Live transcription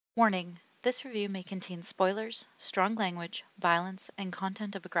Warning: this review may contain spoilers, strong language, violence, and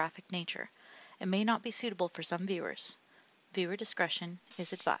content of a graphic nature. It may not be suitable for some viewers. Viewer discretion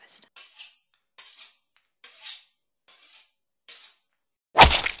is advised.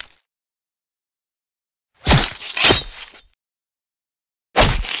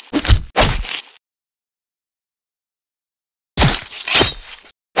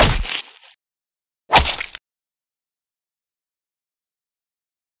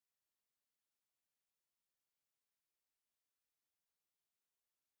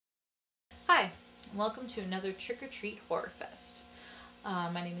 Hi, and welcome to another Trick or Treat Horrorfest.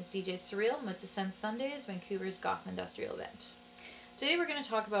 My name is DJ Surreal. I'm with Descent Sundays, Vancouver's goth industrial event. Today we're going to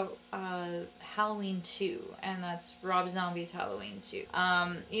talk about Halloween 2, and that's Rob Zombie's Halloween 2.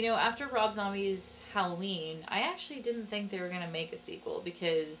 After Rob Zombie's Halloween, I actually didn't think they were going to make a sequel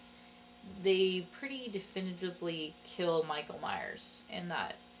because they pretty definitively kill Michael Myers in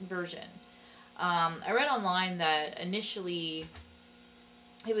that version. I read online that initially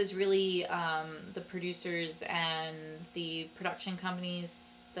it was really the producers and the production companies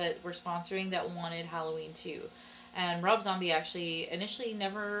that were sponsoring that wanted Halloween 2. And Rob Zombie actually initially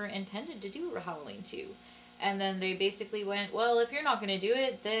never intended to do Halloween 2. And then they basically went, well, if you're not going to do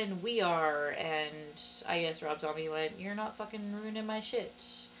it, then we are. And I guess Rob Zombie went, you're not fucking ruining my shit.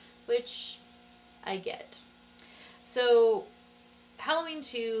 Which I get. So Halloween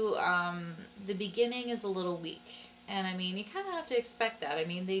 2, the beginning is a little weak. And I mean, you kind of have to expect that. I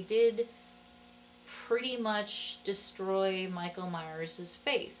mean, they did pretty much destroy Michael Myers'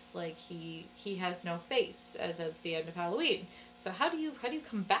 face. Like he has no face as of the end of Halloween. So how do you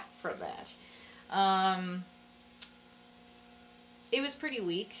come back from that? It was pretty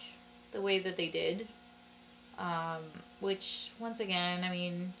weak the way that they did. Which once again, I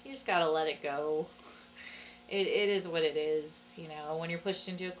mean, you just gotta let it go. It is what it is, you know. When you're pushed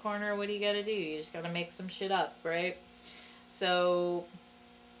into a corner, what do you gotta do? You just gotta make some shit up, right? So,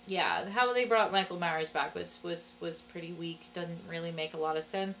 yeah, how they brought Michael Myers back was pretty weak. Doesn't really make a lot of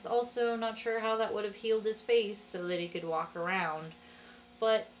sense. Also, not sure how that would have healed his face so that he could walk around.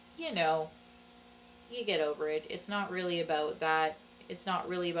 But, you know, you get over it. It's not really about that. It's not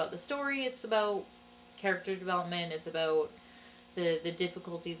really about the story. It's about character development. It's about the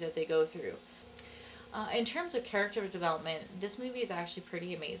difficulties that they go through. In terms of character development, this movie is actually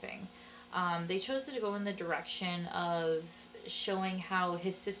pretty amazing. They chose to go in the direction of showing how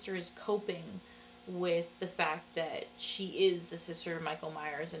his sister is coping with the fact that she is the sister of Michael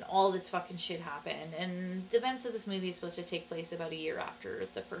Myers and all this fucking shit happened. And the events of this movie is supposed to take place about a year after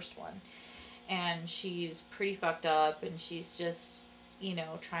the first one. And she's pretty fucked up and she's just, you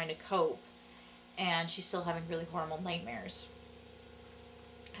know, trying to cope. And she's still having really horrible nightmares.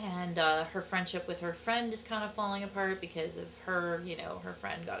 And her friendship with her friend is kind of falling apart because of her, you know, her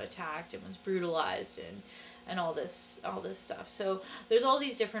friend got attacked and was brutalized and all this stuff. So there's all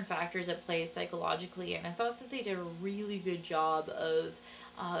these different factors at play psychologically, and I thought that they did a really good job of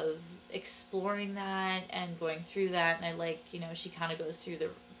exploring that and going through that. And I like, you know, she kind of goes through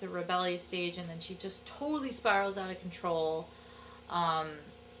the rebellious stage and then she just totally spirals out of control.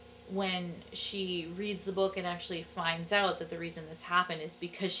 When she reads the book and actually finds out that the reason this happened is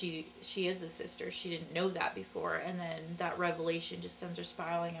because she is the sister. She didn't know that before, and then that revelation just sends her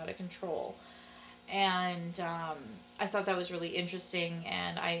spiraling out of control. And I thought that was really interesting,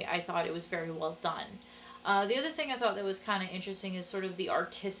 and I thought it was very well done. The other thing I thought that was kind of interesting is sort of the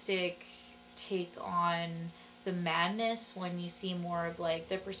artistic take on the madness when you see more of like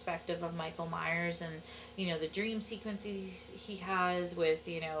the perspective of Michael Myers and, you know, the dream sequences he has with,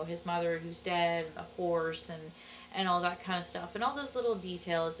 you know, his mother who's dead and the horse and all that kind of stuff, and all those little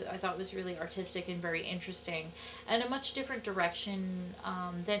details I thought was really artistic and very interesting, and a much different direction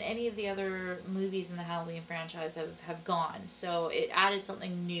than any of the other movies in the Halloween franchise have gone. So it added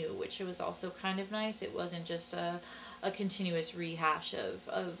something new, which was also kind of nice. It wasn't just a continuous rehash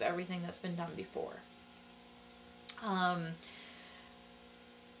of everything that's been done before.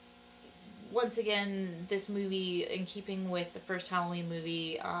 Once again, this movie, in keeping with the first Halloween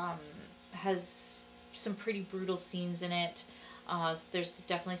movie, has some pretty brutal scenes in it. There's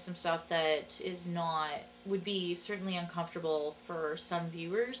definitely some stuff that would be certainly uncomfortable for some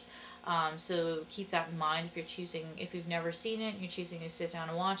viewers. So keep that in mind if you've never seen it and you're choosing to sit down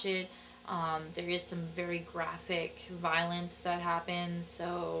and watch it. There is some very graphic violence that happens,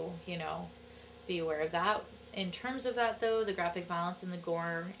 so, you know, be aware of that. In terms of that, though, the graphic violence and the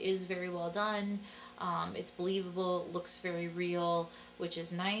gore is very well done. It's believable, it looks very real, which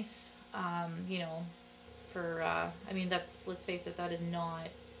is nice. You know, I mean, let's face it,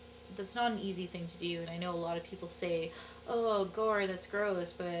 that's not an easy thing to do. And I know a lot of people say, oh, gore, that's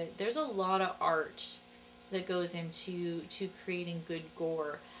gross, but there's a lot of art that goes into creating good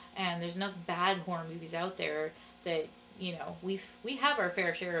gore, and there's enough bad horror movies out there that, you know, we have our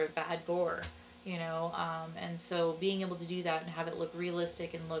fair share of bad gore, you know, and so being able to do that and have it look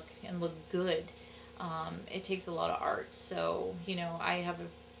realistic and look good, it takes a lot of art. So, you know,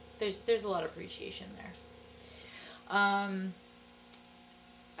 there's a lot of appreciation there. I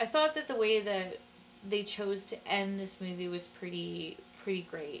thought that the way that they chose to end this movie was pretty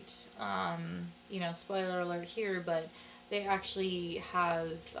great. You know, spoiler alert here, but they actually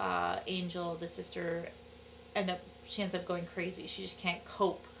have Angel, the sister, she ends up going crazy. She just can't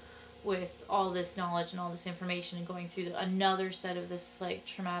cope with all this knowledge and all this information and going through another set of this like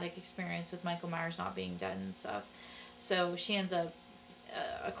traumatic experience with Michael Myers not being dead and stuff. So she ends up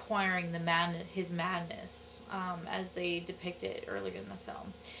acquiring his madness, as they depict it earlier in the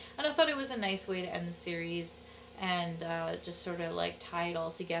film. And I thought it was a nice way to end the series and just sort of like tie it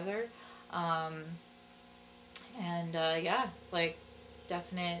all together. Yeah, like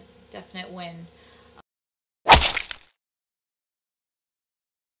definite win.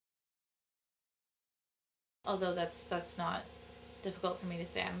 Although that's not difficult for me to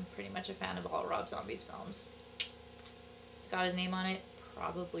say. I'm pretty much a fan of all Rob Zombie's films. It's got his name on it,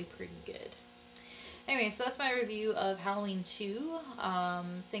 probably pretty good. Anyway, so that's my review of Halloween 2.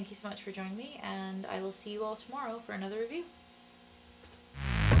 Thank you so much for joining me, and I will see you all tomorrow for another review.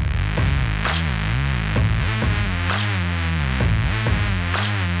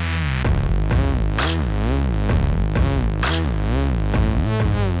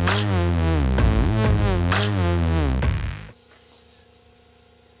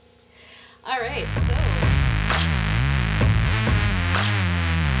 Alright,